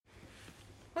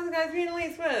What's the guys being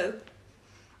Elise with?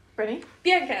 Brittany?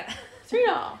 Bianca.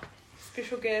 Serena.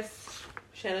 Special guest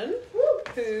Shannon,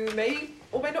 who may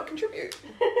or may not contribute.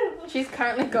 She's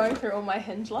currently going through all my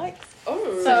Hinge likes.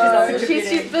 Oh. So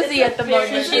she's busy at the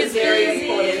moment. She's very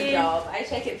important job. I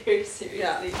take it very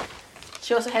seriously. Yeah.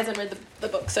 She also hasn't read the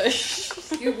book, so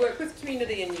You work with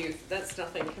community and youth. That's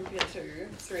nothing compared to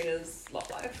Serena's love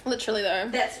life. literally though.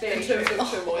 That's very In terms true. of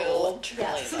turmoil. Literally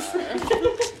Yes.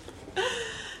 though.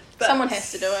 But- Someone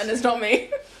has to do it, and it's not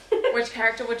me. Which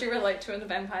character would you relate to in the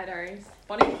Vampire Diaries?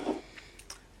 Bonnie?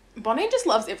 Bonnie just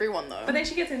loves everyone though. But then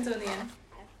she gets into it in the end.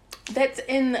 That's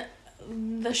in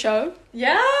the show.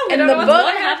 Yeah, we In don't the know book-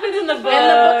 What happens in the book?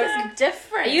 And the book is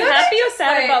different. Are you happy or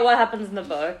sad Wait. about what happens in the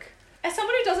book? As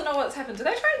someone who doesn't know what's happened, did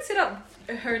they try and set up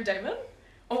her and Damon?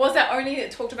 Or was that only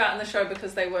talked about in the show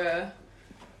because they were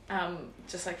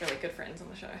just like really good friends on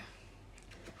the show?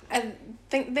 I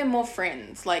think they're more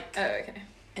friends, like Oh, okay.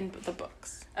 in the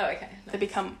books. Oh, okay. They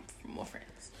become more friends.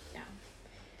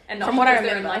 And not From what I because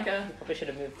they're in remember. like a... Probably should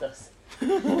have moved this.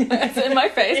 It's in my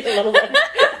face. A little bit.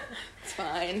 It's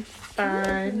fine.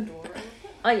 Fine.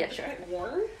 Oh yeah, sure. Quite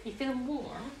warm. You feel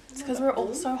warm. It's because we're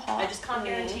all so hot. I just can't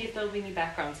guarantee if there'll be any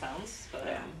background sounds, but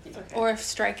It's okay. Or if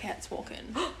stray cats walk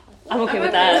in. I'm okay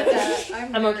with that.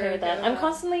 I'm okay very with that. good I'm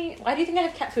constantly. Why do you think I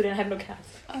have cat food and I have no cats?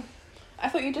 I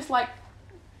thought you just like,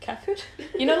 Cat food?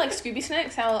 you know, like Scooby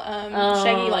snacks. How Oh.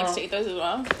 Shaggy likes to eat those as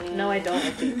well. No, I don't.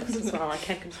 I think this as well. I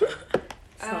can't control.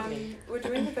 It's not me. We're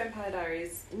doing the Vampire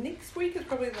Diaries. Next week is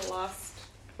probably the last.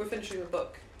 We're finishing the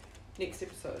book. Next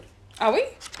episode. Are we?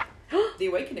 The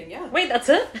Awakening, yeah. Wait, that's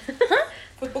it?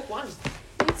 For book 1.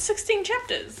 It's 16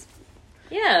 chapters.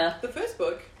 Yeah. The first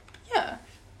book. Yeah.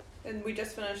 And we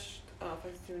just finished. 5,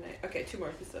 7, 8. Okay, 2 more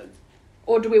episodes.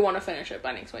 Or do we want to finish it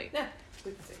by next week? Yeah,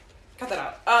 we can see. Cut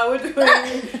that out. We're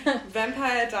doing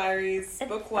Vampire Diaries, It's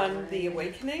book 1, fine. The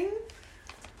Awakening.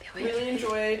 Really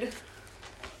enjoyed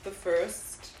the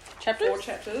first 4 Chapters?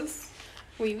 chapters.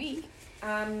 Oui, oui.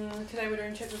 Today we're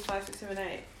doing chapters 5, 6, 7,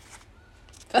 8.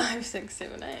 5, 6,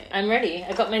 7, 8. I'm ready.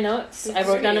 I got my notes. I It's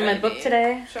wrote down in my ready. book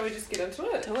today. Shall we just get into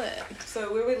it? Do it.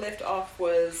 So where we left off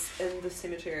was in the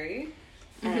cemetery,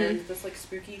 Mm-hmm. and this like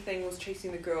spooky thing was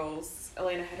chasing the girls.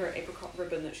 Elena had her apricot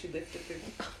ribbon that she left at the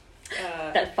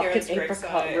That fucking parents' apricot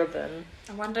gravesite. ribbon.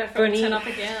 I wonder if Bernie- it'll turn up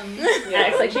again. Yeah.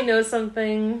 Acts like she knows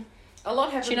something. A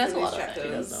lot happens She knows in a these lot of it. chapters. She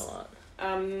does know a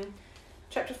lot.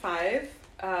 Chapter 5,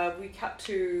 we cut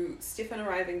to Stefan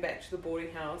arriving back to the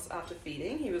boarding house after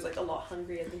feeding. He was like a lot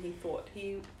hungrier than he thought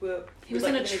he was like,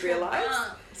 in a when he realized.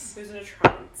 trance. He was in a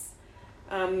trance.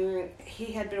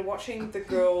 He had been watching the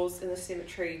girls in the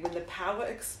cemetery when the power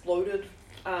exploded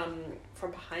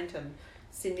from behind him,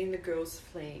 sending the girls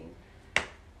fleeing.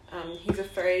 He's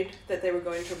afraid that they were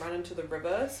going to run into the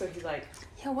river, so he like...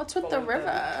 Yeah, what's with the Followed them.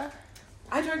 river?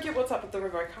 I don't get what's up with the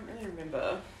river, I can't really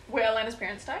remember. Where Elena's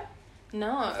parents died?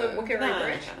 No. The Wookiee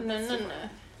Bridge? No.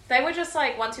 They were just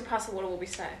like, once you pass the water, we'll be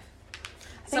safe.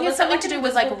 I think it's something to do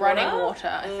with like running water.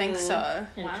 I think so.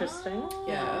 Interesting. Wow.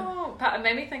 Yeah. But it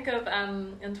made me think of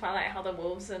in Twilight how the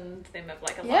wolves and them have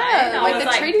like a line. Yeah, I like was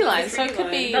the treaty line. the So it treaty could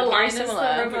line. be The line very is the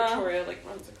similar. river. Victoria like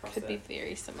runs across Could it. be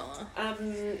very similar.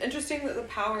 Interesting that the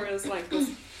power is like this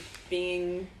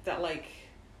being that like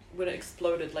when it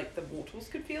exploded, like the mortals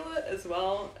could feel it as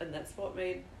well, and that's what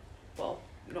made not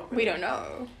really, We don't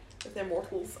know. if they're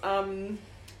mortals.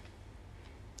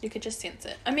 You could just sense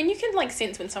it. I mean, you can like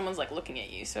sense when someone's like looking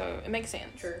at you, so it makes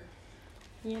sense. True.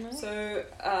 You know. So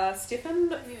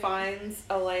Stefan finds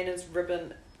Elena's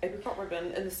apricot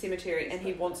ribbon in the cemetery, and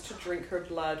he wants to drink her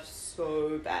blood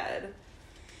so bad.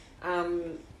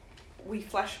 We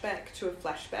flash back to a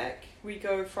flashback. We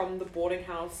go from the boarding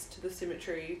house to the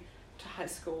cemetery to high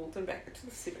school, then back to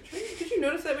the cemetery. Did you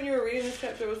notice that when you were reading this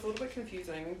chapter? It was a little bit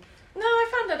confusing. No,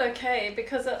 I found it okay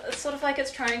because it's sort of like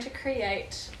it's trying to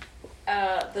create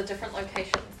the different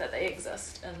locations that they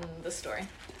exist in the story.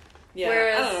 Yeah,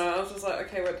 Whereas- I don't know. I was just like,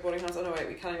 okay, we're at the boarding house. Oh no, wait,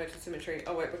 we're cutting back to the cemetery.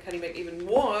 Oh wait, we're cutting back even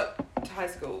more to high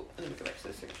school, and then we go back to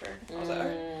the cemetery. I was like,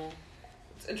 oh.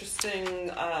 It's interesting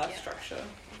structure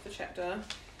of the chapter.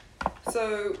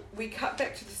 So we cut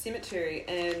back to the cemetery,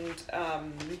 and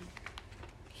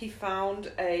he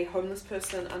found a homeless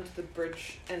person under the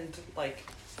bridge and like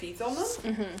feeds on them.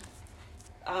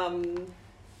 Mm-hmm.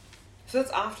 So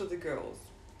that's after the girls,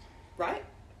 right?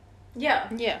 Yeah.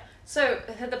 Yeah. So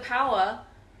the power,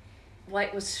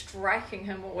 like, was striking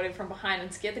him or whatever from behind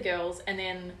and scared the girls, and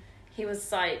then he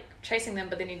was like chasing them,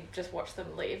 but then he just watched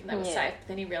them leave and they were safe. But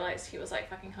then he realized he was like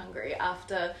fucking hungry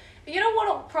after. But you know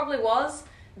what it probably was?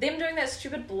 Them doing that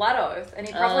stupid blood oath, and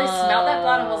he probably smelled that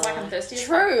blood and was like, I'm thirsty. as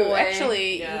fuck, True. boy.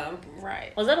 Actually. Yeah.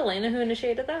 Right. Was that Elena who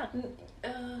initiated that?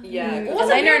 Yeah, It 'cause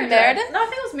wasn't Elena and Meredith? No, I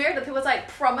think it was Meredith who was like,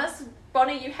 promise,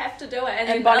 Bonnie, you have to do it. And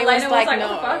then Bonnie Elena was like, what the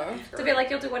no. fuck? To be like,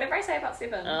 you'll do whatever I say about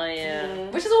Stephen. Oh yeah.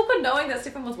 Which is awkward knowing that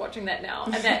Stephen was watching that now.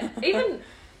 And that even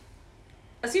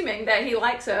assuming that he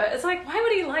likes her, it's like, why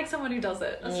would he like someone who does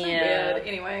it? That's so Yeah. weird.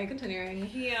 Anyway, continuing.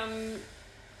 He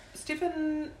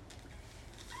Stephen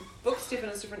book Stephen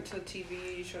is different to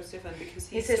TV show Stephen because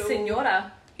He says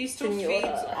senora. He still Senora.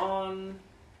 feeds on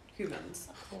humans.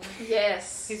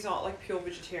 Yes. He's not like pure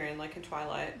vegetarian like in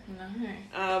Twilight.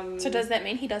 No. So does that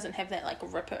mean he doesn't have that like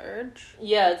ripper urge?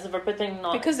 Yeah, it's a Ripper thing.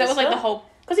 Not Because that was like the whole.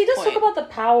 Because he does point. talk about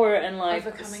the power and like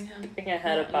Overcoming him. thinking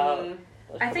ahead about. Mm.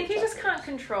 I think he just can't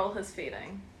control his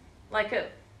feeding. Like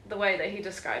it, the way that he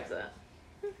describes it.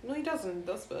 No, he doesn't.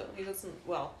 He doesn't.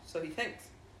 Well, so he thinks.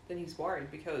 Then he's worried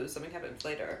because something happens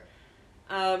later.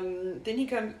 Then he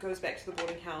goes back to the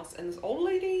boarding house, and this old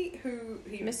lady who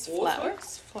he Miss boards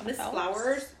Flowers? with, Miss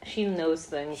Flowers, She knows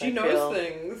things. she I knows feel.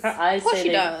 things. Her eyes Of course say she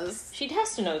they- does. She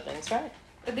has to know things, right?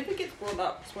 It never gets brought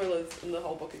up, spoilers, in the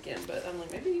whole book again, but I'm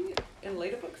like, maybe in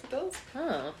later books it does.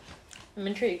 Huh. I'm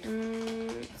intrigued.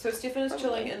 So Stephen is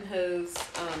chilling Probably. in his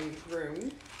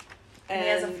room. And he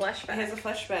has a and flashback. He has a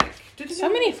flashback. Did So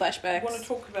many flashbacks. want to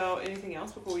talk about anything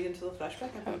else before we get into the flashback?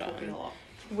 I've been Hold on. talking a lot.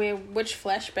 Which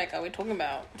flashback are we talking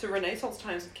about? To Renaissance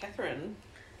times with Catherine.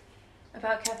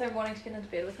 About Catherine wanting to get into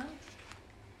bed with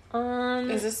him?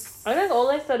 Is this? I think all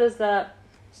I said is that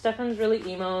Stefan's really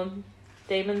emo.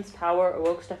 Damon's power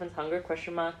awoke Stefan's hunger?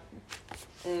 Question mark.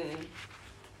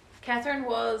 Catherine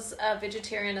was a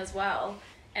vegetarian as well,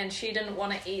 and she didn't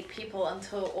want to eat people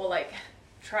or like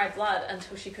try blood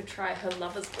until she could try her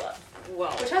lover's blood,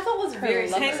 Well, which I thought was very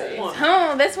lover's sexy. blood.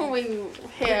 Oh, that's when we we're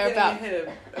hear getting about.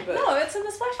 ahead a bit. No, it's in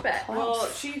this flashback. Well,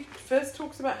 she first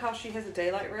talks about how she has a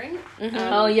daylight ring.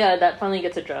 Oh yeah, that finally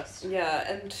gets addressed. Yeah,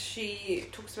 and she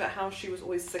talks about how she was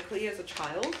always sickly as a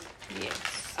child.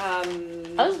 Yes.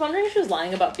 I was wondering if she was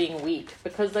lying about being weak,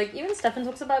 because like even Stefan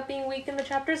talks about being weak in the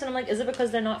chapters, and I'm like, is it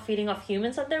because they're not feeding off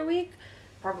humans that they're weak?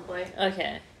 Probably.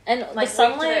 Okay. And Like the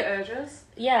sunlight, their urges.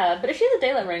 yeah, but if she has a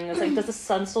daylight ring, it's like, does the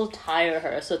sun still tire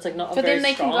her? So it's like not But very then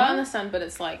they strong. can go in the sun, but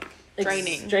it's like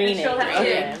draining. And Draining. she'll have,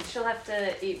 Okay. she'll have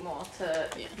to eat more to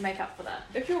Yeah. make up for that.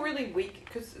 If you're really weak,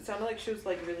 because it sounded like she was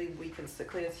like really weak and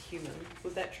sickly as human,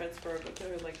 would that transfer over to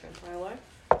her like vampire life?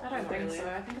 I don't Not think really. so.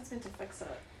 I think it's meant to fix it.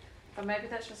 But maybe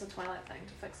that's just a Twilight thing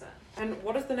to fix it. And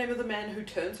what is the name of the man who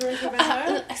turns her into a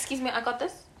vampire? Excuse me, I got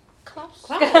this. Klaus.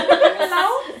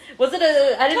 Hello? Was it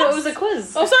a? I didn't know it was a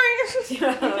quiz. Oh, sorry.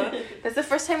 Yeah. That's the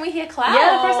first time we hear Klaus.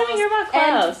 Yeah, the first time we hear about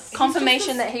And Klaus. confirmation He's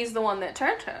just that he's the one that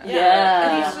turned her.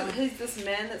 Yeah. And he's this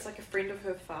man that's like a friend of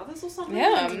her father's or something.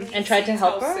 Yeah. he And tried to sees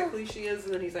help how her? sickly she is,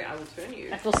 and then he's like, I will turn you.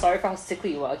 I feel sorry for how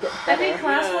sickly you are. Get I think better.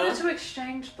 Klaus Yeah. wanted to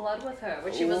exchange blood with her,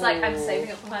 which she was like, I'm Ooh. saving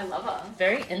it for my lover.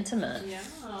 Very intimate. Yeah.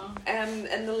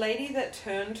 And the lady that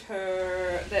turned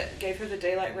her, that gave her the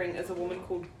daylight ring, is a woman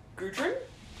called Gudrun.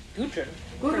 Gudrun.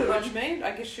 Her witch maid.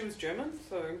 I guess she was German,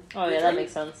 so. Oh yeah, that Gudrun.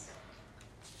 makes sense.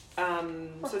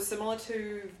 So similar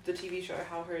to the TV show,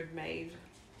 how her had made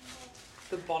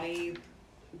the Bonnie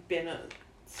Bennett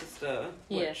sister,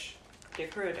 which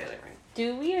gave her a daylight ring.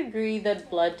 Do we agree that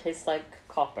blood tastes like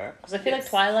copper? Because I feel like Yes.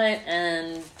 Twilight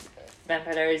and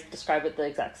Vampire Diaries describe it the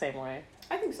exact same way.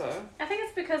 I think so. I think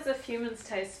it's because if humans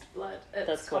taste blood, it's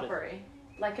That's what it- coppery.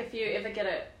 Like if you ever get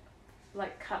it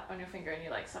like cut on your finger and you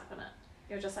like suck on it,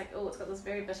 you're just like, oh, it's got this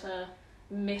very bitter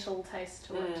metal taste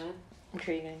to it.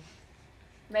 Intriguing.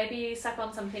 Maybe suck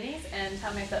on some pennies and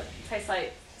tell me if it tastes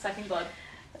like sucking blood.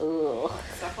 Ooh.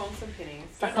 Suck on some pennies.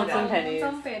 Suck Don't on do some that. pennies.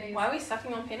 Some pennies. Why are we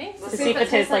sucking on pennies? To see if it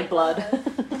tastes like blood.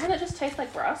 Doesn't it just taste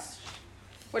like rust?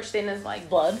 Which then is like.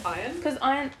 Blood? Iron? Because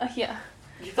iron. Yeah.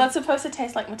 Blood's supposed to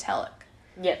taste like metallic.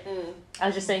 Yeah. Mm. I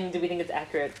was just saying, do we think it's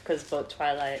accurate? Because both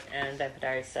Twilight and Vampire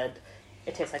Diaries said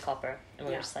it tastes like copper. And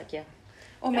we were Yeah. just like, yeah.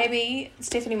 Or maybe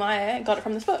Stephanie Meyer got it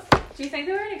from this book. Do you think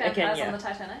there were any vampires Again, yeah. on the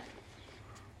Titanic?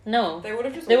 No. They would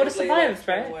have just They would've awkwardly, survived, like,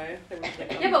 thrown right? away. They would've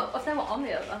taken Yeah, them. but if they were on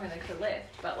there, I mean, they could have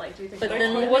left. But like, do you think? But They they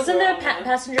then totally wasn't were there on a there.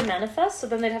 passenger manifest? So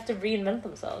then they'd have to reinvent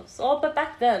themselves. Oh, but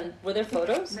back then, were there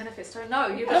photos? manifesto? No,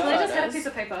 you Yeah, they just had a photos. piece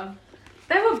of paper.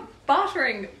 They were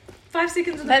bartering 5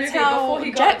 seconds in the That's movie how before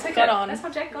he got Jack a ticket. got on. That's how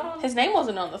Jack got on. His name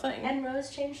wasn't on the thing. And Rose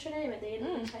changed her name at the end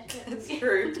of the Titanic. It's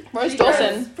true. Rose She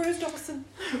Dawson. Rose Dawson.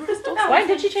 Why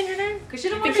did she change her name? Because she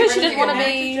didn't Because she to didn't want to Back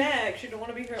be. Jack. She didn't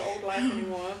want to be her old life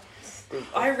anymore.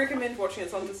 I recommend watching it.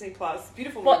 It's on Disney Plus.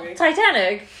 Beautiful What? movie.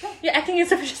 Titanic? You're acting as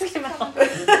if it just came out. Guys,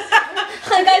 if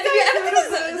you're acting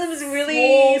as if this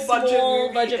really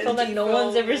small budget film that no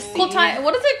one's ever seen. Called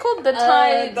what is it called? The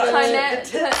Thai. the Thai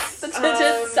tits. The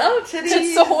Tits out? Titties.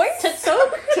 Tits ahoy? Tits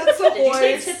so? Tits ahoy. Did you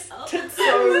say tits out? Tits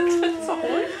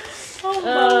so.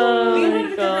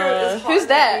 Leonardo DiCaprio is hot Who's in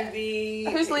that? movie.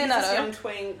 Who's He's Leonardo? this young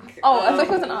twink. Oh, I thought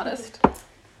he was an artist.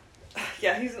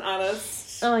 Yeah, he's an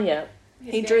artist. Oh yeah.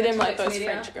 He drew them like those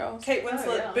French girls. Kate Winslet,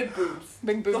 Oh, yeah. big boobs.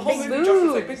 Big boobs. The whole Big movie just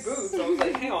was like boobs. big boobs. So I was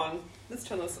like, hang on, let's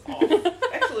turn this off.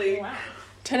 Actually, Wow.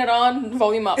 Turn it on,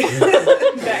 volume up.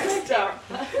 backed up.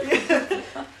 Yeah.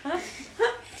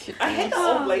 I hate the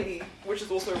old lady, which is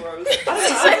also Rose. I don't know,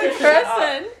 I Same think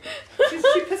person.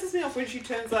 she pisses me off when she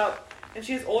turns up and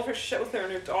she has all of her shit with her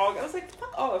and her dog. I was like,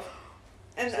 fuck off.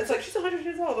 And it's like, she's 100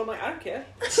 years old. I'm like, I don't care.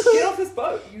 Get off this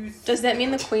boat. You. Does that mean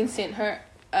the Queen sent her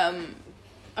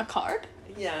a card?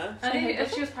 Yeah. I don't know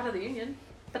if she was part of the union.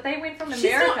 But they went from She's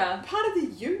America. not part of the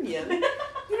union. You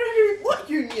know who? What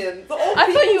union? The old I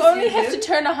thought you people's only union? have to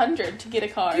turn 100 to get a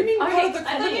card. Do you mean Okay, part of the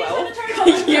I thought you were Commonwealth? trying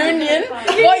to turn Union?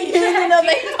 What union are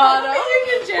they part of?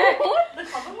 Union Jack. The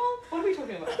Commonwealth? What are we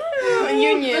talking about? A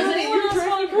union. Does anyone else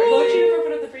want to Would you put ever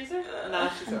put it in the freezer? Nah,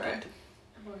 she's alright.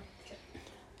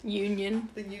 Union.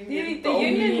 The union. The old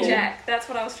Union people. Jack. That's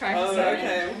what I was trying to Oh, say.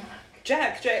 okay.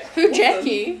 Jack. Who, Dawson.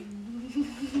 Jackie?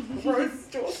 Rose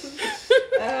Dawson.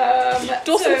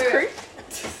 Dawson's so Creek?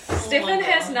 Stefan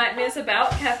has nightmares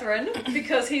about Catherine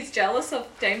because he's jealous of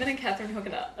Damon and Catherine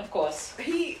hooking up. Of course.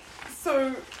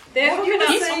 So They're what you hooking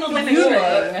were up saying on the lemon before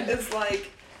tree. is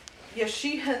like, yeah,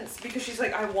 she hints because she's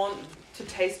like, I want to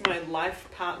taste my life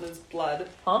partner's blood.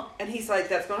 Huh? And he's like,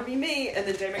 that's gonna be me. And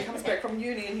then Damon comes back from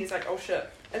uni and he's like, oh shit.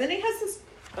 And then he has this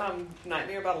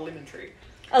nightmare about a lemon tree.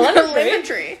 A lemon tree? lemon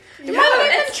tree. Yeah,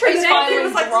 it's tree's exactly finally it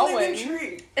was like growing. the lemon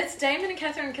tree. It's Damon and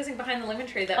Catherine kissing behind the lemon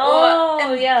tree. That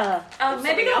Oh yeah. maybe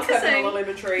Something not else happened kissing. on the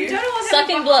lemon tree. You don't know what's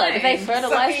Sucking happening blood. behind. They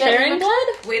fertilize Sucking their Sharing lemon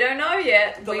blood? We don't know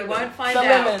yet. The We lemon. won't find The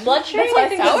out. lemon. Blood sharing, That's I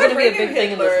think like that's sour going to be a Radio big thing in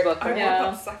Hitler, this book. I Yeah.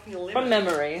 woke up sucking a lemon From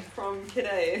memory. from Kid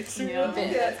A. Yeah. Yeah,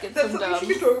 let's get That's some something she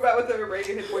dumb. could talk about with her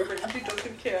Radiohead boyfriend. She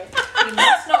doesn't care.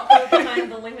 Let's not go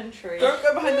behind the lemon tree. Don't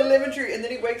go behind the lemon tree, and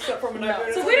then he wakes up from a nightmare.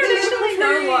 and So it's we like, don't "The actually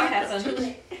lemon know what tree."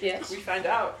 happened. Yes. We find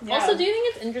out. Yeah. Also, do you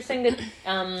think it's interesting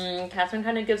that Catherine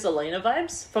kind of gives Elena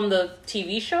vibes from the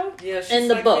TV show? Yeah, she's In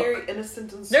the like book. very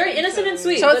innocent and sweet. Very innocent and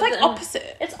sweet. So it's But like then-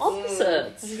 opposite. It's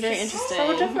opposites. Which is very interesting.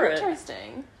 So different.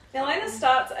 Interesting. Elena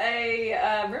starts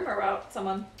a rumor about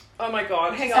someone. Oh my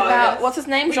god, hang on. About, what's his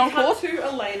name? We Jean-Claude? cut to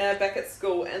Elena back at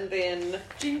school, and then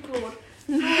Jean-Claude.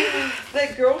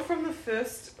 That girl from the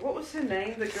first, what was her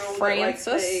name? The girl Frances?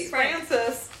 that like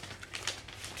Frances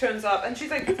turns up, and she's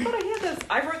like, "You've got to hear this."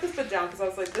 I wrote this bit down because I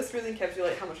was like, "This really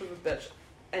encapsulates how much of a bitch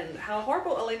and how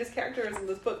horrible Elena's character is in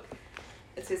this book."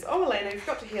 It says, "Oh, Elena, you've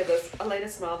got to hear this." Elena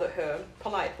smiled at her,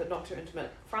 polite but not too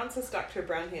intimate. Frances stuck to her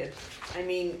brown head. "I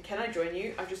mean, can I join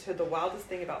you? I've just heard the wildest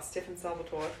thing about Stefan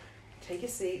Salvatore." "Take a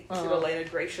seat," said Elena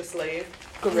graciously.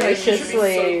 You should be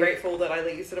so grateful that I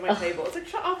let you sit at my table. It's like,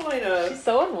 shut up, Elena. She's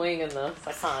so annoying in this.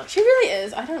 I can't. She really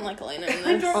is. I don't like Elena in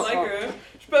I this. don't like her.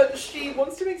 But she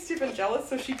wants to make Stefan jealous,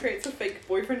 so she creates a fake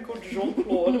boyfriend called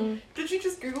Jean-Claude. Did she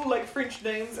just Google, like, French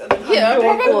names and then... Yeah,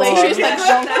 probably. She was like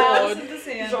Jean-Claude.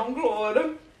 Jean-Claude.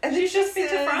 Jean-Claude. And then She's she just been to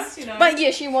says- France, you know. But yeah,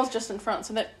 she was just in France,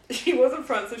 so that She was in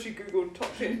France, so she Googled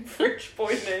top 10 French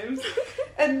boy names.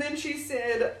 And then she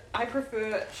said,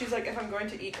 she's like, if I'm going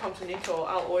to eat continental,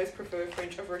 I'll always prefer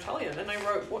French over Italian. And I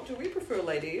wrote, what do we prefer,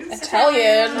 ladies?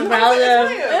 Italian.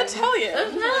 Italian.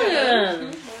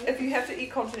 Italian. If you have to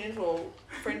eat continental,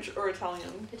 French or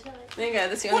Italian. There you go.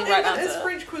 That's the What only right even is answer.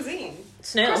 French cuisine?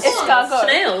 Snails. Escargot.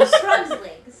 Snails. Frog's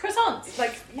legs. Croissants.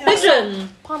 Like, you know, Pigeon.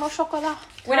 Pain au chocolat.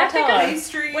 When I think of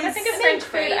pastries. When I think of French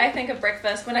food, I think of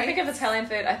breakfast. When I think of Italian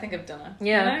food, I think of dinner.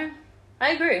 Yeah. You know? I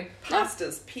agree.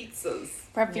 pastas, pizzas.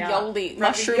 Ravioli. Yeah.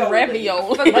 Mushroom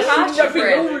Ravioli. ravioli. Focaccia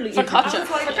bread. I was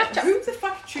Focaccia. like, who the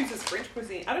fuck chooses French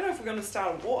cuisine? I don't know if we're going to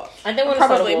start a war. I think we're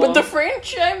Probably. With the the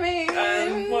French, I mean.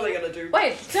 What are they going to do?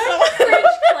 Wait, don't the French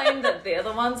claim that they're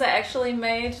the ones that actually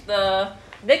made the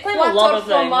they claim a lot of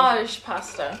things. fromage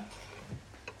pasta?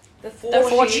 The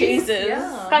four cheeses.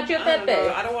 Yeah. Cacio I don't know. pepe.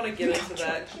 I don't want to get into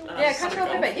that. Yeah,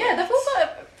 cacio pepe. Yeah, they've all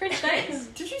got French names.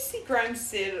 Did you see Grimes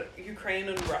said Ukraine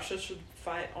and Russia should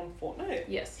fight on Fortnite?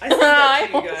 Yes. I said that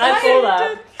to you guys. I saw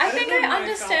that. I I think don't know I how I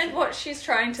understand felt. what she's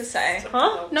trying to say.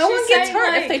 Huh? No She's one gets saying,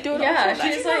 hurt like- if they do it yeah, on Did Fortnite.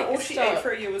 she's you know like, all she stop. ate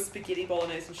for a year was spaghetti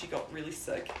bolognese and she got really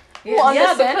sick? Well, Yeah,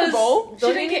 understandable. because She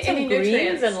don't didn't you get need some any greens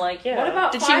nutrients. and like yeah. What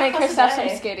about Did she 5 make plus a herself some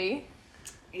day? skitty?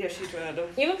 Yeah, she did.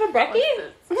 even for brekkie?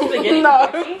 No. Spaghetti Yeah,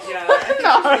 I think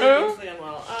she's mentally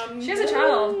unwell. She has a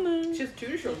child. She has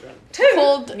 2 children.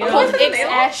 Called Yeah. called Both of them X ill?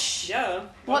 Ash. Yeah.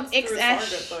 What One's through a X-Ash?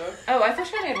 surrogate, Oh, I thought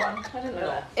she made one. I didn't know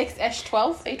that. X Ash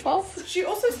 12? A12? though. She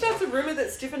also starts a rumor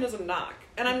that Stefan is a narc.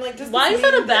 And I'm like, does this Why is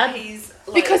mean that a bad- he's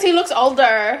like, Because he looks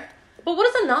older. But what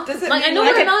is a knock? Does it Like, I mean know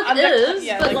like what a an knock undercover- is,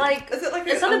 yeah, but like- like, Is it like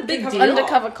it's an not a big undercover deal.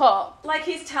 Undercover cop Like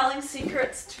he's telling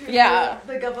secrets to Yeah.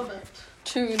 the government.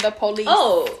 to the police.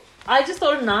 Oh, I just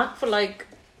thought a knock for like,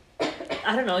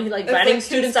 I don't know, he like It's ratting like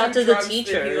students kids out do to the drugs, then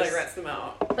teachers. He like rats them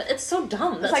out. But it's so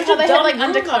dumb. It's That's like such how a they have dumb like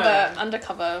rumor.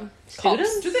 undercover Students?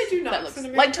 cops. Do they do That knocks looks in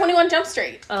America? like 21 Jump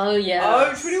Street. Oh yeah.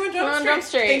 Oh, 21 Jump 21 Street. Jump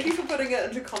Street. Thank you for putting it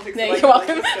into context. Yeah, that I you're can welcome.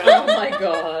 understand. Oh my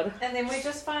god. And then we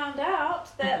just found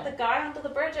out that the guy under the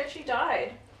bridge actually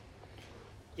died.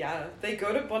 Yeah, they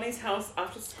go to Bonnie's house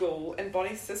after school, and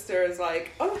Bonnie's sister is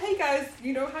like, "Oh, hey guys,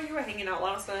 you know how you were hanging out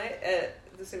last night at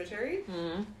the cemetery?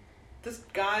 Mm. This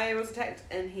guy was attacked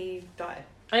and he died."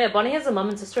 Oh yeah, Bonnie has a mum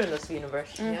and sister in this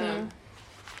universe. Yeah.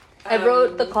 I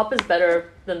wrote the cop is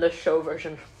better than the show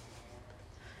version.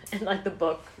 In like the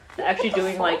book. They're actually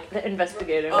doing like the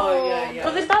investigating. Oh yeah, yeah.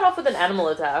 So they start off with an animal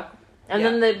attack. And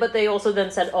Yeah. then they also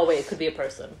then said, oh wait, it could be a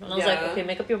person. And I was like, Yeah. okay,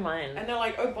 make up your mind. And they're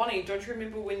like, "Oh, Bonnie, don't you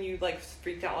remember when you like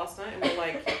freaked out last night?" And we're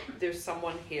like, "There's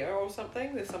someone here or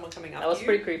something. There's someone coming up." That was you.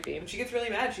 pretty creepy. And she gets really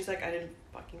mad. She's like, "I didn't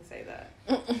fucking say that."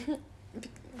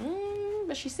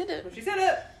 But she said it. But she said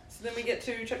it. So then we get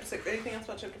to chapter 6. Anything else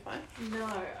about chapter 5?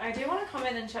 No, I do want to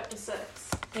comment in chapter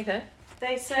 6. Okay.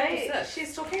 They say Chapter 6.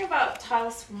 she's talking about Tyler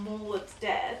Smollett's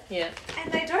dad, Yeah.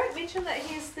 and they don't mention that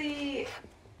he's the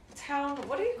town.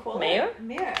 What do you call Mayor? it?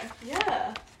 Mayor.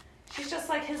 Yeah. She's just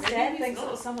like his Maybe dad he's thinks not.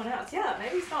 it was someone else. Yeah,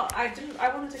 maybe he's not. I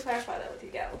wanted to clarify that with you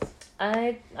gals.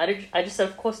 I just said,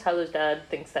 of course, Tyler's dad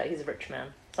thinks that he's a rich man.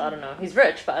 So I don't know. He's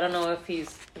rich, but I don't know if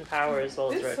he's in power as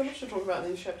well as There's so rich. much to talk about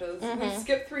in these chapters. We Mhm.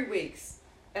 skip 3 weeks,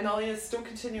 and Alina's still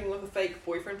continuing with a fake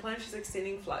boyfriend plan. She's like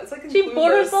sending flowers. It's like in She bought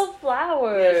Clueless. herself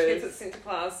flowers. Yeah, she gets it sent to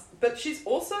class. But she's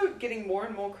also getting more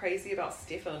and more crazy about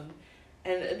Stefan.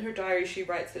 And in her diary, she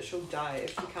writes that she'll die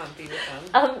if she can't be with him.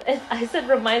 And I said,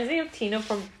 reminds me of Tina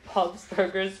from Bob's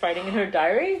Burgers writing in her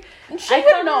diary. And she I would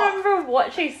can't not. remember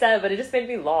what she said, but it just made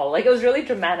me lol. Like, it was really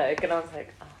dramatic, and I was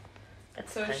like, oh,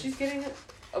 that's So fine. she's getting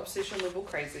obsession level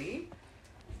crazy.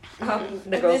 The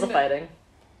and girls are then,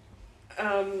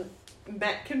 fighting.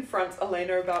 Matt confronts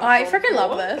Elena about I John freaking love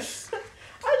Paul. this.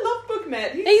 I love Book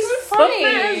Matt. He's so funny.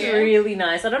 Bookman is really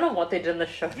nice. I don't know what they did in the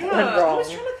show that Yeah, went I wrong. was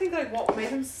trying to think like what made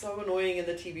him so annoying in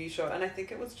the TV show, and I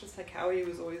think it was just like how he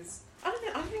was always. I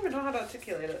don't even know how to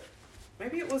articulate it.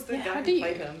 Maybe it was the Yeah, guy how who do you-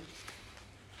 played him.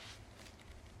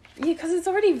 Yeah, because it's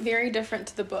already very different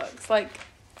to the books. Like,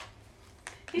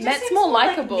 He just Matt's seems more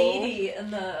like, likable needy in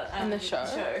the show.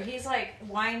 He's like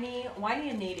whiny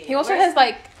and needy. he also Whereas- has,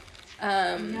 like,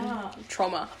 Yeah.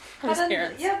 trauma from his But then-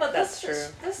 parents. Yeah, but That's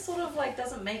this sort of like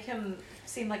doesn't make him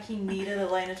seem like he needed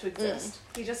Elena to exist.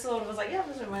 He just sort of was like, yeah, I'm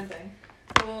just doing my own thing.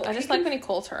 Well, I just he like when he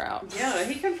calls her out. Yeah,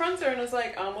 he confronts her and is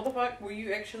like, what the fuck, were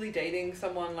you actually dating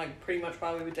someone, like, pretty much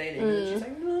while we were dating? And she's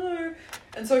like, no.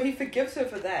 And so he forgives her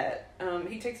for that.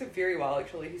 He takes it very well,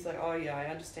 actually. He's like, oh yeah, I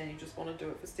understand you just want to do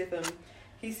it for Stefan.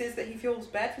 He says that he feels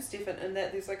bad for Stefan and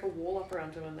that there's, like, a wall up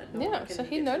around him and that no Yeah, one can so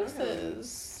he get to know him.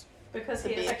 notices. Because The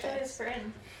he is BFFs. actually his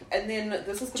friend. And then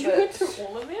this is the Do you go bit... through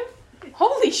all of them?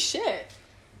 Holy shit.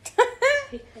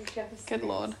 Good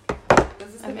lord.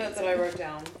 This is the bit that I wrote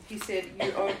down. He said,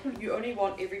 you only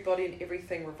want everybody and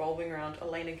everything revolving around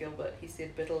Elena Gilbert, he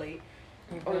said bitterly.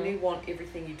 You only want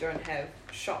everything you don't have.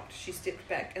 Shocked, she stepped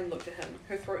back and looked at him.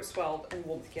 Her throat swelled and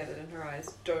warmth gathered in her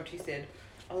eyes. Don't, he said.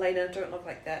 Elena, don't look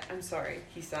like that. I'm sorry,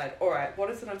 he sighed. Alright, what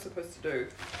is it I'm supposed to do?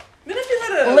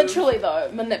 Manipulative! Literally, though,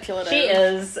 manipulative. She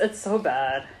is. It's so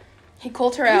bad. He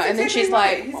called her He's out, and then exactly she's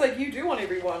right. like, He's like, you do want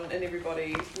everyone and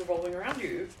everybody revolving around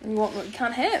you. you want what you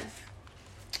can't have.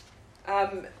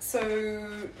 So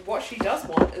what she does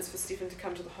want is for Stefan to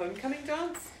come to the homecoming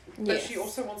dance, but Yes. she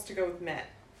also wants to go with Matt.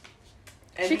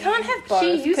 And She can't have both.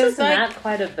 She uses 'cause, like, Matt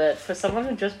quite a bit. For someone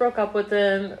who just broke up with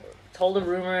him, told a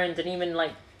rumor, and didn't even,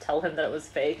 like, tell him that it was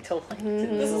fake till, like,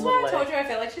 This is why I told you I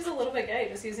feel like she's a little bit gay,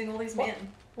 just using all these men.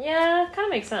 Yeah, kind of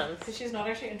makes sense. Because she's not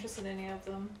actually interested in any of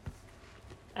them.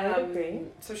 I would agree.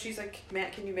 So she's like,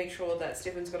 Matt, can you make sure that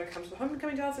Stefan's going to come to the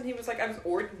homecoming dance? And he was like, I was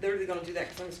already literally going to do that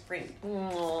because I'm his friend.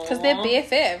 Because they're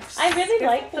BFFs. I really They're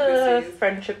like full the besties.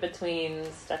 friendship between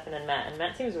Stefan and Matt, and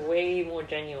Matt seems way more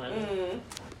genuine.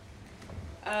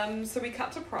 So we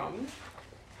cut to prom.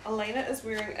 Elena is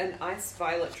wearing an ice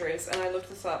violet dress, and I looked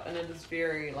this up, and it is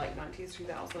very, like, 90s,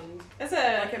 2000s. Is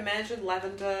it? Like, imagine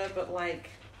lavender, but, like,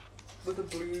 with a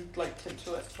blue, like, tint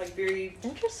to it. Like, very,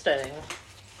 Interesting.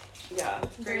 yeah,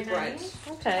 very Very bright. nice.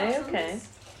 Okay, okay.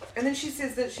 And then she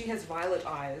says that she has violet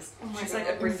eyes. Oh my She's God. like,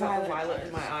 it brings out the Violet violet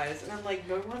in my eyes. And I'm like,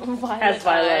 no one Violet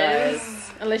violet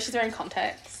eyes. Unless she's wearing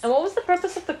contacts. And what was the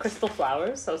purpose of the crystal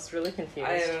flowers? I was really confused.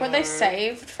 I don't Were they know.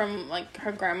 saved from like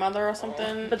her grandmother or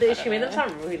something? But she made them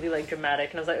sound really like dramatic,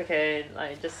 and I was like, okay,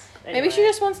 I just Maybe she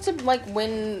just wants to like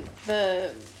win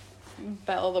the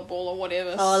Belle of the Ball or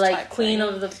whatever. like type queen thing.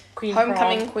 of the queen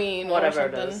Homecoming prom, queen whatever or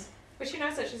it something. is. But she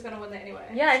knows that she's gonna win that anyway.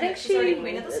 Yeah, I think she's already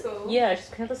queen of the school. Yeah, she's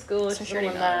queen of the school. So she's she gonna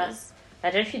already win that. knows.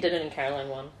 Imagine if she did it in Caroline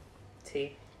 1.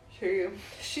 True.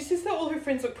 She says that all her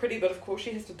friends look pretty, but of course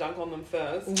she has to dunk on them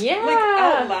first. Yeah. Like,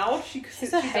 out loud,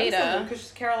 she's a hater.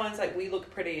 Because Caroline's like, we look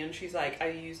pretty, and she's like, are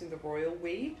you using the royal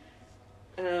we?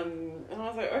 And I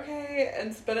was like,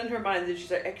 okay. But in her mind, then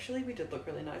she's like, actually, we did look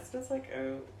really nice. And I was like,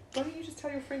 oh, why don't you just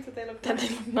tell your friends that they look That they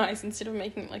nice? look nice instead of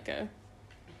making it like a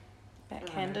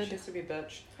backhanded. She has to be a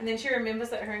bitch. And then she remembers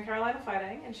that her and Caroline are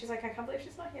fighting, and she's like, I can't believe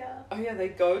she's not here. Oh yeah, they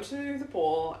go to the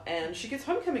ball, and she gets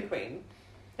homecoming queen.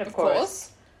 Of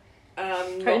course. Her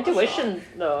Not intuition,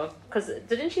 though, because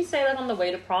didn't she say that on the way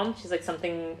to prom? She's like,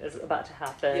 something is about to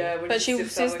happen. Yeah, when But she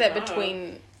steps says out that like,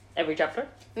 between. Every chapter?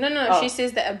 No, Oh. she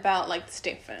says that about like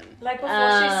Stefan. Like before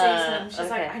she sees him, she's okay.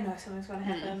 like, I know something's gonna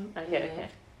happen. Okay.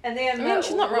 And then, I mean,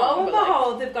 she's not wrong, lo and but, like-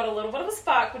 behold, they've got a little bit of a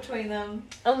spark between them,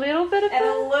 A little bit of and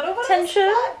a little bit tension. of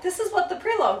a spark. This is what the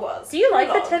prelogue was. Do you like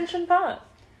the Prelogue. tension part?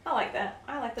 I like that.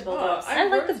 I like the Oh, build-ups. I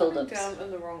like wrote the something build-ups. down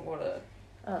in the wrong order.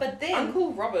 But then,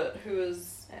 Uncle Robert, who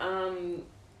is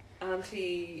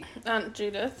Auntie Aunt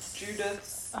Judith's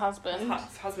Judith's husband.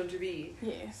 husband to be,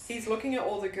 Yes. he's looking at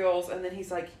all the girls, and then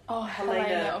he's like, Oh, Helena.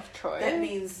 Helena of Troy. that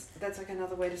means that's like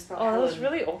another way to spell Oh, that Helen. was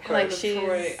really awkward. Helen Like, of she's-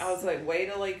 Troy. I was like, way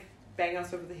to like bang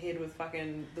us over the head with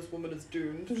fucking this woman is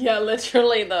doomed. Yeah,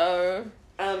 literally though.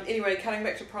 Anyway, cutting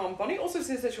back to prom, Bonnie also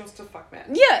says that she wants to fuck Matt.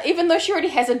 Yeah, even though she already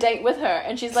has a date with her,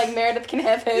 and she's like, Meredith can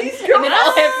have him, These and then girls I'll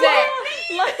are have so that.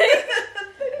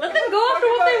 Like, Let them go after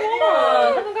what they about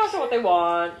want. Let them go after what they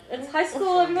want. It's high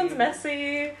school, everyone's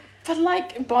messy. but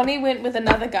like Bonnie went with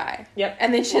another guy. Yep.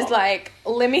 And then she's Well. like,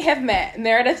 let me have Matt.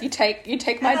 Meredith, you take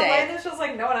my and date. Elena's just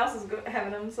like, no one else is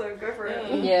having him, so go for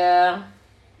it. Yeah.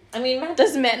 I mean, Matt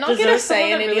Does Matt not get a deserves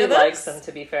say someone in that any really of this? likes him,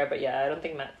 to be fair, but yeah, I don't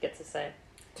think Matt gets a say.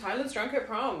 Tyler's drunk at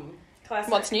prom. Classic.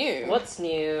 What's new? What's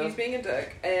new? He's being a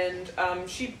dick, and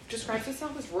she describes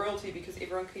herself as royalty because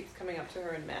everyone keeps coming up to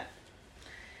her and Matt.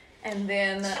 And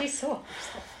then She's so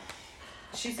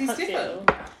She sees Can't see Stefan.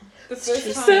 it. The first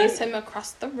She time, sees him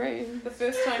across the room. the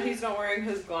first time he's not wearing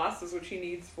his glasses, which he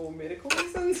needs for medical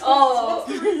reasons. Oh.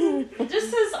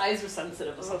 just his eyes were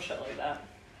sensitive or some shit like that.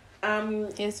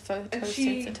 His And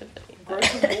she- photosensitivity.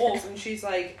 broken balls, and she's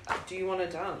like, "Do you want to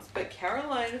dance?" But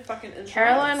Caroline fucking interrupts.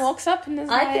 Caroline walks up and is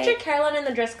I like... picture Caroline in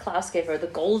the dress Klaus gave her, the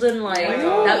golden, like, Oh my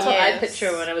God. that's what I Yes.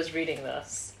 picture when I was reading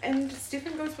this. and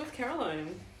Stefan goes with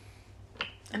Caroline.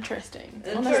 Interesting.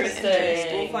 Interesting.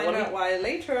 We'll find What do out why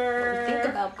later. Think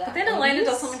about that. But then Elena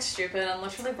does something stupid and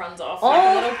literally runs off Oh. like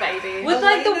a little baby. With,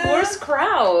 like, the Elena- worst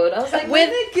crowd. I was like,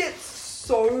 Elena gets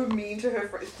so mean to her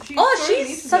friends. She's oh, so mean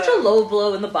she's to such them. a low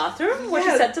blow in the bathroom. What she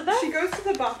Yeah, said to them? She goes to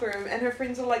the bathroom, and her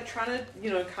friends are like trying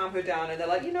to, calm her down, and they're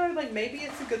like, like maybe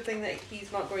it's a good thing that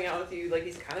he's not going out with you. Like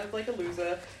he's kind of like a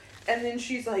loser. And then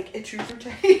she's like, "It's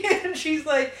and she's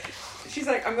like,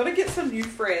 I'm gonna get some new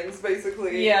friends,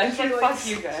 basically. Yeah, and she's like, "Fuck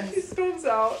you guys." She storms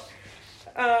out.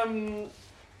 And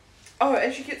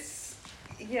she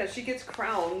gets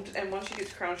crowned, and once she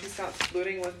gets crowned, she starts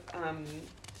flirting with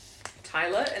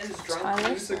Tyler and his drunk Tyler?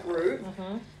 loser group.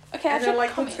 Mm-hmm. Okay, I And they're should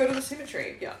like, comment. let's go to the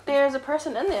cemetery. Yeah. There's a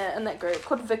person in there in that group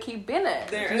called Vicky Bennett.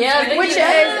 There Yeah, is Vicky Which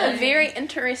Bennett. is very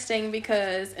interesting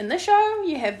because in the show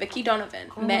you have Vicky Donovan,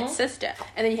 Matt's sister,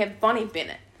 and then you have Bonnie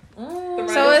Bennett. The So writers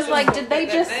it's just like, looked did at they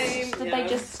that just name, they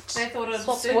just They thought it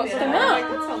swap suited what's them. them I'm out?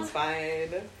 like, that sounds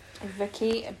fine.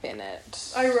 Vicky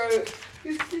Bennett.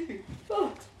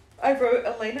 I wrote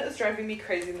Elena is driving me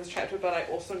crazy in this chapter, but I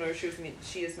also know she is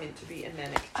meant to be a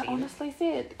manic I teen. honestly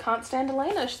said can't stand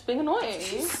Elena. She's being annoying.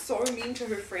 She's so mean to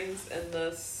her friends in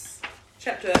this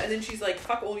chapter, and then she's like,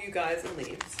 "Fuck all you guys," and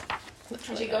leaves.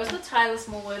 And she goes with Tyler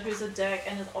Smallwood, who's a dick,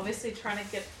 and is obviously trying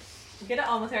to get it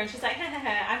on with her, and she's like,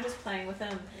 I'm just playing with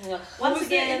him. Once Was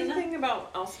there again, anything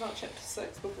else about chapter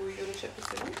 6 before we go to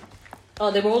chapter 7? Oh,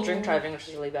 they were all drink driving, which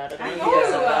is really bad. I don't I know if you guys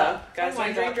said know. that. Guys, oh my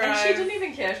don't drink God. And she drive. didn't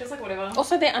even care. She was like, whatever.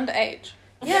 Also, they're underage.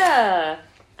 Yeah.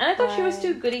 And I thought she was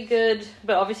too goody good,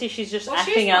 but obviously she's just Well, she's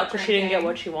acting not out because she didn't get drinking.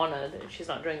 what she wanted. She's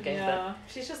not drinking, Yeah,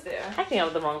 she's just there. but acting out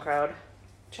with the wrong crowd.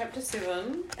 Chapter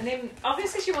 7. And then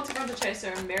obviously she wants everyone to chase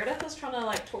her, and Meredith is trying to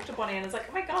like talk to Bonnie, and it's like,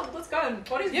 oh my God, let's go. And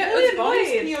Bonnie's Yeah, really it's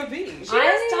Bonnie's annoyed. POV. She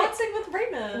is dancing with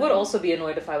Raymond. Would also be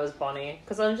annoyed if I was Bonnie,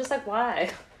 because I'm just like,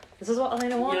 why? This is what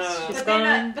Elena wants. Yeah. She's But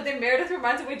gone. then Meredith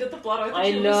reminds me we did the blood oath and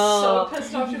I she know. was so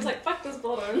pissed off. She was like, fuck this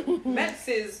blood oath. Matt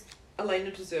says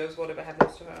Elena deserves whatever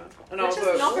happens to her. And I Which was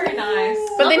is not very nice.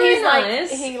 But Not then very he's like,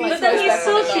 nice. he But like then goes he's back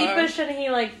so on it, though. sheepish and he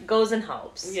like goes and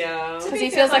helps. Yeah. To Because be he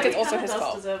fair, feels like he it's also kinda his does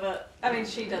fault. Deserve it. I mean,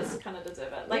 she does kind of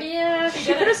deserve it. Like, Yeah, she she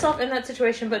did put it. herself in that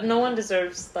situation, but no one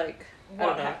deserves like I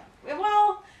what don't know.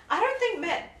 well, I don't think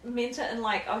Matt meant it in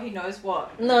like, oh, he knows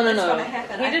what No, is no. gonna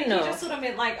happen. He I didn't think know. he just sort of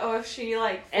meant like, oh, if she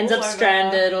like Ends falls up over-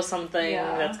 stranded or something.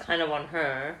 Yeah. That's kind of on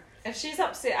her. If she's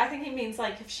upset, I think he means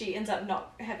like if she ends up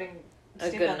not having A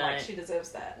good Stefan, like night. she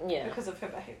deserves that. Yeah. Because of her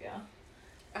behavior.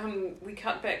 We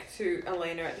cut back to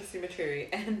Elena at the cemetery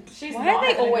and She's Why not are they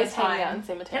having a always good hanging out time. in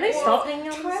cemeteries? Can they stop hanging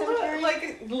out in the Tyler, cemetery?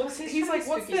 like, looks, He's he's trying like, to be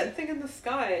what's spooky. that thing in the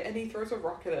sky? And he throws a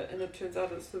rock at it and it turns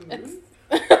out it's the moon. It's-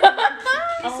 He's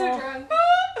Oh. so drunk.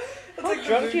 It's like the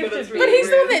drunk moon, you have but to it's be. But really he's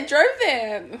the one red. that drove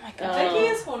there. Oh my god. Vicky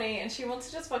is horny and she wants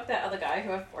to just fuck that other guy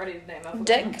who I've already named. I forgot.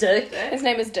 Dick. Dick. His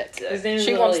name is Dick. His name is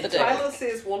She wants literally the dick. Tyler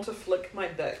says, want to flick my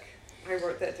dick. I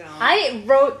wrote that down. I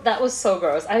wrote that was so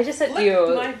gross. I just said flick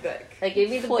you. my dick. Like gave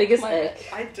me the Flick biggest my ick.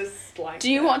 I dislike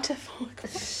Do you that. want to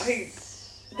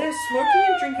They're smoking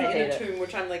and drinking I in a hate it. tomb,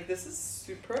 which I'm like, this is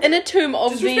super... in a tomb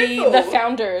of the Disrespectful.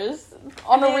 founders?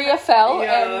 Honoria fell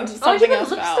Yeah. and Oh, Oh, she something got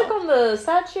else lipstick fell. on the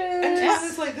statue. And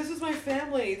Tyler's like, this is my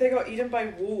family. They got eaten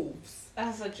by wolves.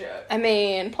 As a joke. I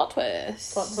mean, plot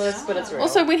twist. Plot twist, but it's real.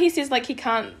 Also, when he says like he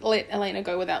can't let Elena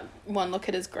go without one look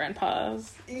at his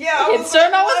grandpa's, Yeah, I was So,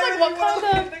 and I was why like, would what you wanna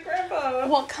kind look at the grandpa?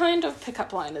 what kind of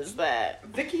pickup line is that?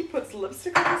 Vicky puts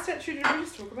lipstick on the statue. Did we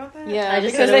just talk about that? Yeah, I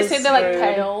just because said it they was said they're like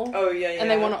rude. pale Oh, yeah.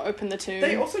 and they want to open the tomb,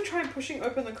 They also try pushing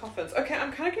open the coffins. Okay,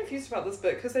 I'm kind of confused about this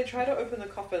bit because they try to open the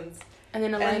coffins and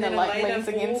then and Elena then like Elena leans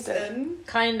against falls it. in,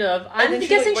 Kind of. and I'm then she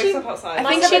guessing like, wakes she up outside. I must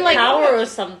think have she, a like- power or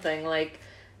something. Like,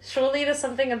 surely there's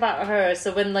something about her.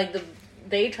 So when like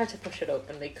they tried to push it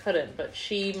open, they couldn't. But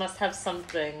she must have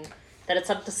something that it's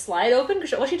up to slide open.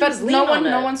 Because all she did But was lean no on one, it.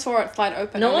 no one saw it slide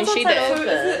open. No only one saw she it slide did.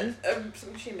 open. So is it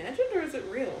something she imagined or is it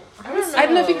real? I don't know. I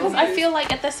don't know because I Confused. feel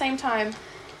like at the same time,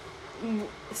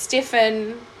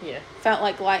 Stefan Yeah. felt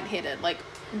like lightheaded, like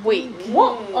weak.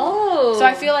 What? Oh. So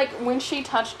I feel like when she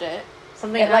touched it,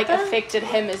 something it like happened? affected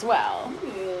him as well.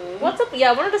 What's up? Yeah,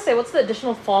 I wanted to say, what's the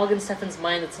additional fog in Stefan's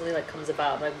mind that something like comes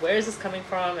about? Like, where is this coming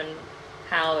from, and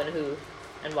how, and who,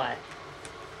 and why?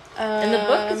 In the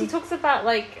book, because he talks about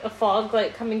like a fog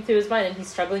like coming through his mind, and he's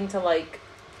struggling to like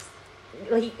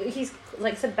he's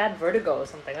like said bad vertigo or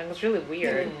something. Like it's really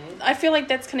weird. I feel like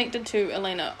that's connected to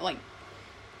Elena, like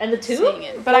And the two, seeing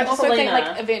it. But Or I just also think Elena?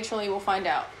 like eventually we'll find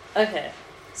out Okay,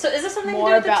 so is there something more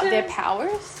to do with about the two? their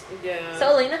powers. Yeah. So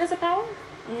Elena has a power.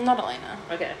 Not Elena.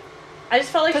 Okay, I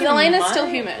just felt like Because she Elena's might- still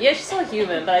human. Yeah, she's still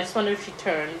human, but I just wonder if she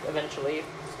turned eventually.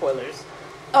 Spoilers.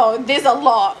 Oh, there's a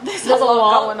lot. There's a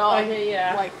lot going on. Okay,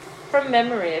 yeah. Like From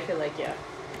memory, I feel like yeah.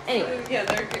 Anyway. So, yeah,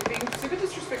 they're being super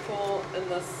disrespectful in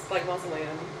this like mausoleum.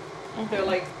 They're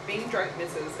like being drunk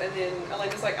misses, and then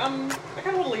Elena's like, I kind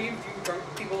of want to leave you drunk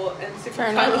people, and Fair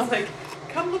Stephen enough. Tyler's like,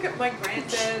 come look at my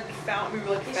granddad found. We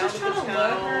were like He's found just in trying the to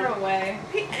lure her town. away.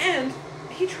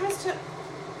 He tries to.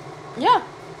 yeah,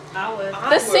 I would.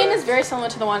 this scene Onwards. is very similar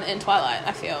to the one in Twilight.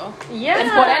 I feel. Yeah. And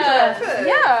what Angela- Graphic.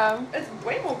 Yeah. It's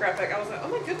way more graphic. I was like, oh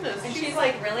my goodness. And she's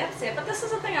like really upset, but this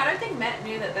is the thing. I don't think Matt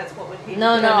knew that that's what would he.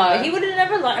 No. No. He would have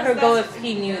never let her Because go that's- if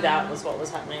he knew yeah. that was what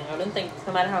was happening. I don't think,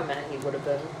 no matter how mad he would have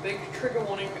been. big trigger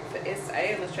warning for SA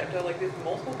in this chapter. Like, there's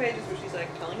multiple pages where she's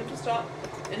like telling him to stop,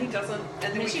 and he doesn't. And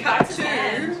then And we she cut bites his to.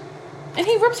 hand. And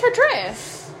he rips her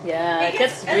dress. Yeah, it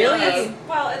gets and really.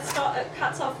 it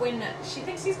cuts off when she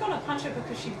thinks he's gonna punch her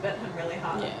because she bit him really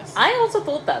hard. Yes. I also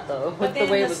thought that though, with But the then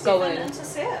way the it was Stefan going.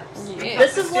 intercepts. Yeah.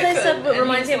 This is what I said. Stefan, What and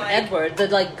reminds me he's of like- Edward, the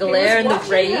like glare and the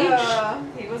rage.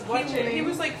 He was watching. He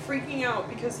was like freaking out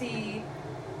because he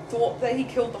thought that he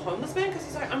killed the homeless man because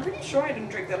he's like, I'm pretty sure I didn't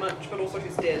drink that much, but also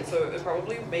he's dead, so it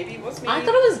probably maybe was me. I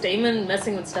thought it was Damon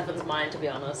messing with Stefan's mind, to be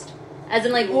honest. As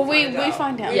in, like, Well, we find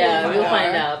find out. Yeah, we'll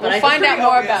find out, but We'll I find just out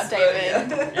more Obvious, about but,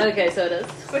 David. yeah. okay, so it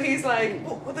is. So he's like,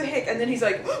 what the heck? And then he's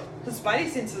like, his spidey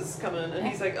senses come in, and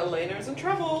he's like, Elena's in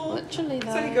trouble. Literally,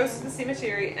 though. So he goes to the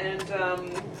cemetery and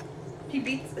he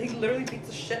literally beats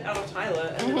the shit out of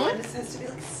Tyler, and then Elena has to be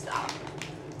like, stop,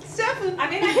 Stefan. I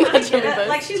mean, I kind of Literally, get though. it.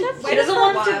 Like she's She waited doesn't for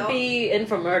a want to while. be in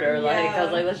for murder, like, Yeah.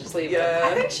 because, like, let's just leave it. Yeah.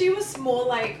 I think she was more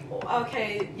like,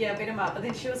 okay, yeah, beat him up. But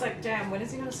then she was like, damn, when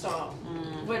is he gonna stop?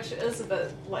 Which is a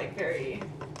bit like very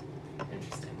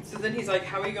interesting. So then he's like,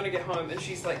 how are you going to get home? And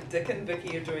she's like, Dick and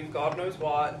Vicky are doing God knows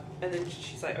what. And then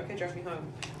she's like, okay, drive me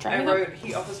home. Drive I me home. wrote,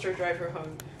 he offers to drive her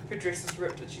home. Her dress is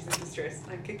ripped and she's in distress.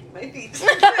 I'm kicking my feet.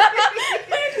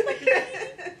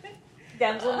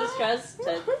 Damsel in distress.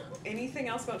 anything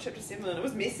else about chapter 7? It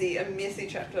was messy. A messy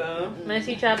chapter.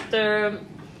 Messy chapter.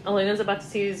 Elena's about to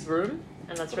see his room,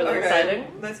 and that's really exciting.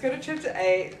 Let's go to chapter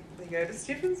 8. We go to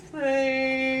Stefan's place.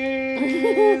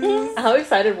 How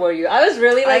excited were you? I was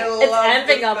really like, it's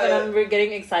amping up, bit. and I'm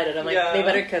getting excited. I'm like, Yeah. they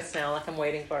better kiss now. Like, I'm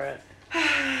waiting for it.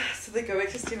 So they go back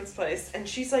to Stefan's place, and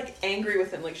she's like angry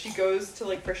with him. Like she goes to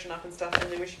like freshen up and stuff,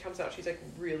 and then when she comes out, she's like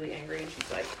really angry, and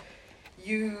she's like,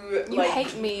 "You like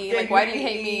hate me. yeah, Like, why do you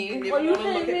hate me? You never Why you want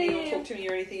to look hate at me me? or talk to me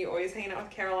or anything. You're always hanging out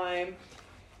with Caroline."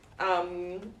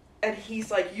 And he's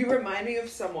like, "You remind me of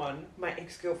someone, my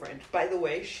ex-girlfriend. By the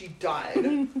way, she died."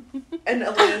 And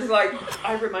Elena's like,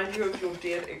 "I remind you of your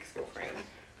dead ex-girlfriend."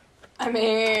 I mean...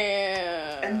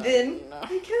 And then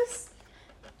they kiss.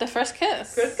 The first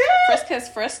kiss.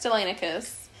 First Elena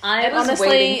kiss. I And was honestly,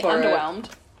 waiting for underwhelmed.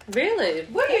 it. Really?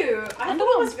 Were you? I thought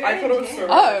it was very I thought it was so intense.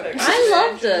 romantic. Oh. I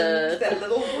loved it. That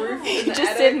little roof in You the just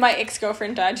attic. said my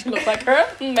ex-girlfriend died, you look like her.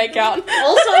 Make out.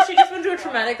 Also, she just went through a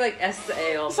traumatic like SA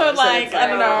almost. So like, it's I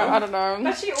don't know.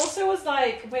 But she also was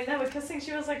like, when they were kissing,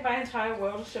 she was like, my entire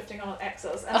world is shifting on its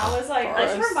axis. And I was like,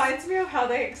 gross. this reminds me of how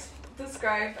they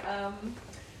describe,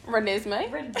 Renesmee.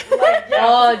 Oh, what's it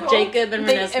called? Jacob and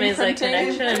The Renesmee's like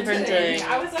imprinting. connection and printing.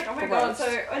 I was like, oh my god. Gross. So,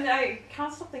 and I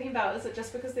can't stop thinking about, is it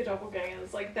just because they're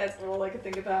doppelgangers? Like, that's all I could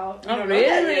think about. Oh, You don't know that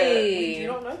yet. really? You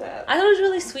don't know that. I thought it was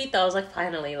really sweet though. I was like,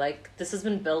 finally, like this has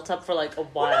been built up for like a Well,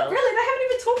 not while. really, they haven't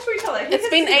even talked to each other. He It's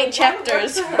been hasn't 8 said one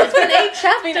chapters. word to her. It's been 8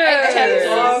 chapters. chapters.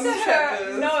 Long He said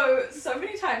chapters. No, so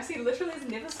many times. He literally has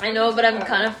never spoken I know, but to I'm her.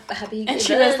 kind of happy. He And gave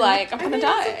she was in. like, I'm I gonna mean,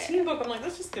 die. it's a teen book. I'm like,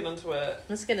 let's just get into it.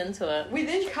 Let's get into it. We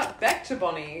then cut back to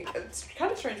Bonnie. It's kind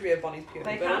of strange we have Bonnie's POV,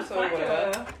 They but can't also find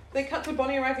whatever. her. They cut to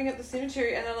Bonnie arriving at the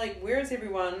cemetery, and they're like, "Where is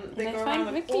everyone?" They They go find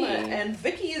around the Vicky. corner, and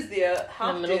Vicky is there,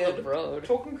 half In the middle dead, of the road.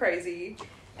 talking crazy.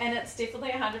 And it's definitely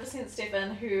 100%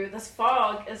 Stefan, who this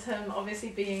fog is him obviously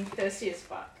being thirsty as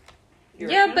fuck. You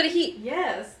Yeah, reckon? but he.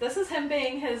 Yes, this is him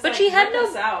being his. But like, she had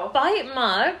reckless no self. bite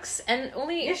marks and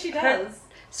only. Yes, she her- does.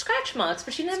 Scratch marks,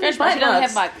 but she didn't Scratch have marks. any She bite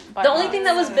doesn't marks. have bite The only thing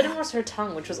that marks. was bitten was her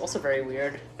tongue, which was also very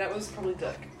weird. That was probably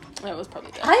Dick. It was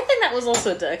probably dead. I think that was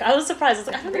also Dick. I was surprised. I was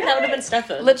like, I don't think that would have been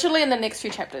Stefan. Literally in the next few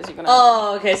chapters, you're gonna.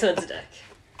 Oh, okay, so it's Dick.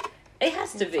 It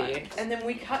has to be. And then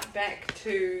we cut back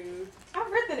to. I've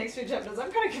read the next few chapters.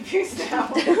 I'm kind of confused now.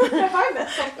 Have I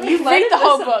missed something? You might read the have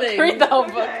whole missed book. something. Read the whole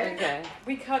book. Okay. Okay.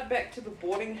 We cut back to the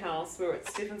boarding house where it's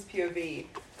Stefan's POV.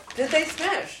 Did they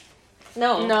smash?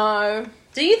 No. No.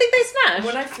 Do you think they smashed?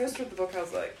 When I first read the book, I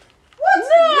was like,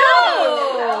 What?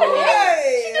 No!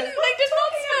 "Yay!" They did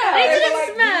not smash. They They didn't were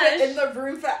like, smash. we were in the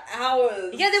room for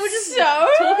hours. Yeah, they were just So?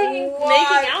 talking and What?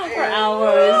 making out for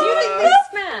hours. You think they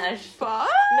smashed? Fuck.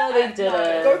 No, they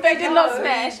didn't. Go back They did and not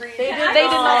read smash. it. They did They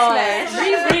did not not. smash.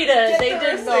 Reread it. They Get the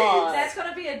did receipts. not. That's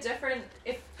gonna be a different.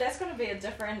 If that's gonna be a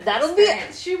different. That'll be-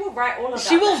 experience. She will write all about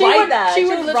She will that. write that. She She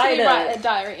would would literally write write it. a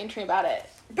diary entry about it.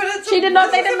 But it's She did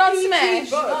not- this they is did a not PG smash.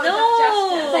 book.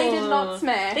 No. They did not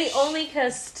smash. They only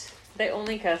kissed. They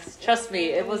only kissed. Trust me,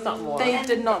 it was not more. They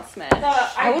did not smash.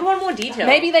 I would want more detail.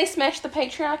 Maybe they smashed the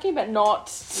patriarchy, but not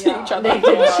to Yeah. each other. They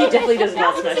did. She definitely does How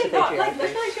not does smash it the not? Like patriarchy.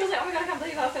 literally, she was like, "Oh my god, I can't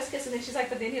believe our first kiss," and then she's like,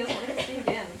 "But then he doesn't want to kiss me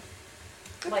again."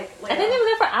 Like, I think they were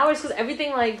there for hours because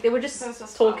everything like they were just So it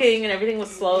was talking and everything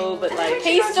was slow, but like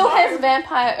He still has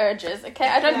vampire urges, okay?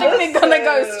 I don't think they're gonna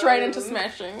go straight into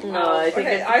smashing. no, I think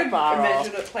Okay, it's I far off.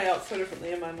 imagined it play out so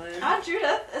differently in my mind. Aunt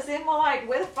Judith is then more like,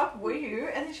 "Where the fuck were you?"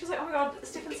 And then she was like, "Oh my god,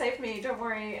 Stefan saved me. Don't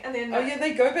worry." And then Oh yeah,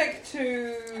 they go back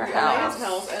to Her Elena's house.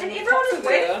 house and the everyone cops is are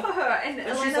waiting there. for her, and And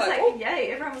she's Elena's like, like, "Oh,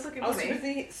 "Yay!" Everyone was looking I for was me. too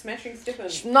busy smashing Stefan.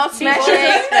 Not She wasn't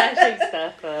smashing. smashing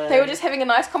Stefan. They were just having a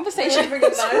nice They conversation. were having a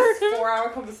nice 4-hour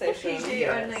conversation. PG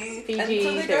Yes. only. PG And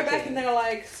so they go back 13. and they're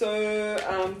like, so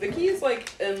Vicky is like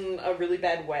in a really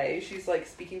bad way. She's like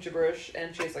speaking gibberish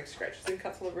and she has like scratches and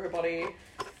cuts all over her body.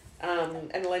 And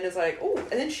Elena's like, oh,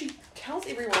 and then she tells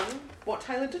everyone what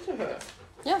Tyler did to her.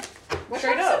 Yeah. Which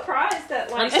Straight I'm up. surprised that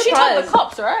like And she told the surprised.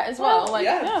 cops, right? As well. Well, Like,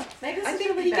 yeah. yeah. maybe this I is think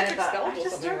really he gets bad, but expelled I or just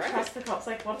something, don't right? trust the cops.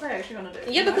 Like, what are they actually gonna do?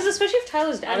 Yeah, you know? because especially if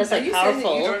Tyler's dad is Are like you saying that you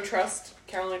powerful. don't trust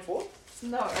Caroline Ford?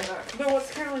 no, I don't. No,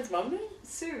 what's Caroline's mum name?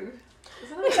 Sue.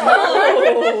 Isn't it?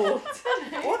 No.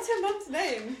 What's her mum's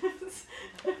name?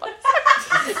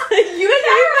 You and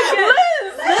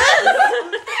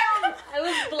I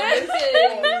was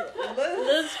blanking.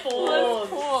 Liz Ford.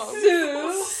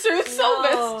 Sue. Sue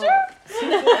Sylvester?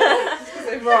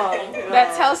 Wrong.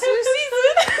 That's how Sue sees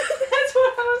it. That's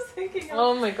what I was thinking of.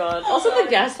 Oh my god. Also the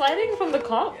gaslighting from the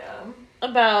cop Yeah.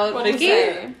 about What did he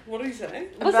Vicky. say? What do you say?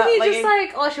 Wasn't About, he like, just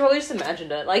like, oh, she probably just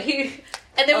imagined it. Like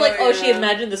And they were Oh, like, "Oh, she yeah.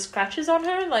 imagined the scratches on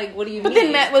her." Like, what do you But mean?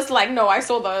 then Matt was like, "No, I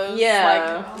saw those."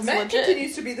 Yeah. like, it's Matt legit.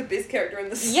 continues to be the best character in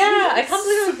this. Yeah, I can't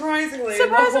believe it. Surprisingly.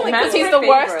 Surprisingly, Matt's because he's my the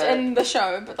worst favorite. in the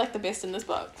show, but like the best in this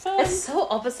book. So It's so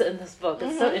opposite in this book.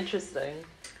 It's so interesting.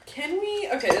 Can we?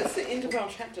 Okay, that's the end of our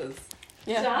chapters.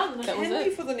 yeah, Done. that was Can we,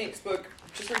 it. for the next book,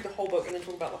 just read the whole book and then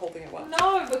talk about the whole thing at once?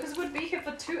 No, because we'd be here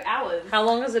for 2 hours. How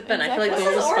long has it been? I feel like Exactly.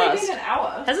 This this has was already fast. been an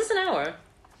hour. Has this an hour?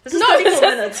 This is No, 24 this is-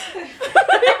 minutes.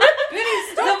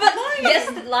 Benny, stop No, but lying!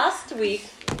 yes, last week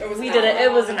It was we an did it. hour.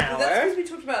 It was an But that's hour. because we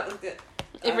talked about like,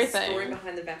 the Everything. story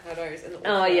behind the vampire diaries and the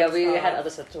Oh yeah, we had other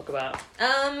stuff to talk about. We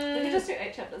can just do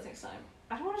 8 chapters next time.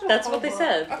 I don't want to do That's a what whole they book.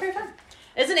 said. Okay, fine.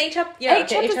 It's an 8 chapter. Yeah, 8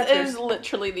 okay, chapters is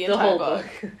literally the the entire whole book.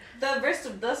 book. The rest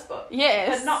of this book.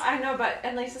 Yes. But not, I know, but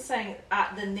and Lisa's saying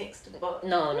the next book.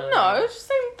 No. No, just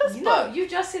saying this You book. know, you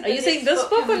just said Are you the saying next this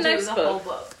book can or we do next the book? whole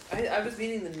book? I was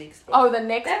meaning the next book. Oh, the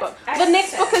next That's book. The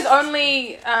next book is access.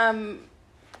 only how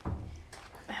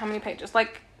many pages?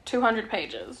 Like 200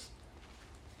 pages.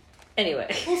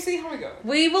 Anyway, We'll see how we go.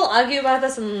 we will argue about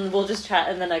this and we'll just chat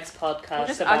in the next podcast. We'll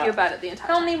just argue about it the entire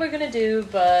how time. many we're gonna do,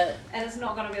 but And it's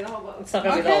not going to be the whole book. it's not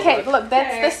gonna be the Okay. whole Okay, book. look,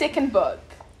 that's Okay. the second book.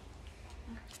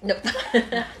 Nope.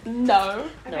 No. No.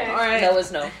 Okay. Alright. No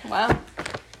is no. Wow.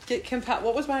 Get Kim Pat.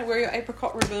 What was mine? Wear your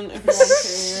apricot ribbon if you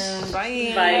want to.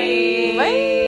 Bye. Bye. Bye.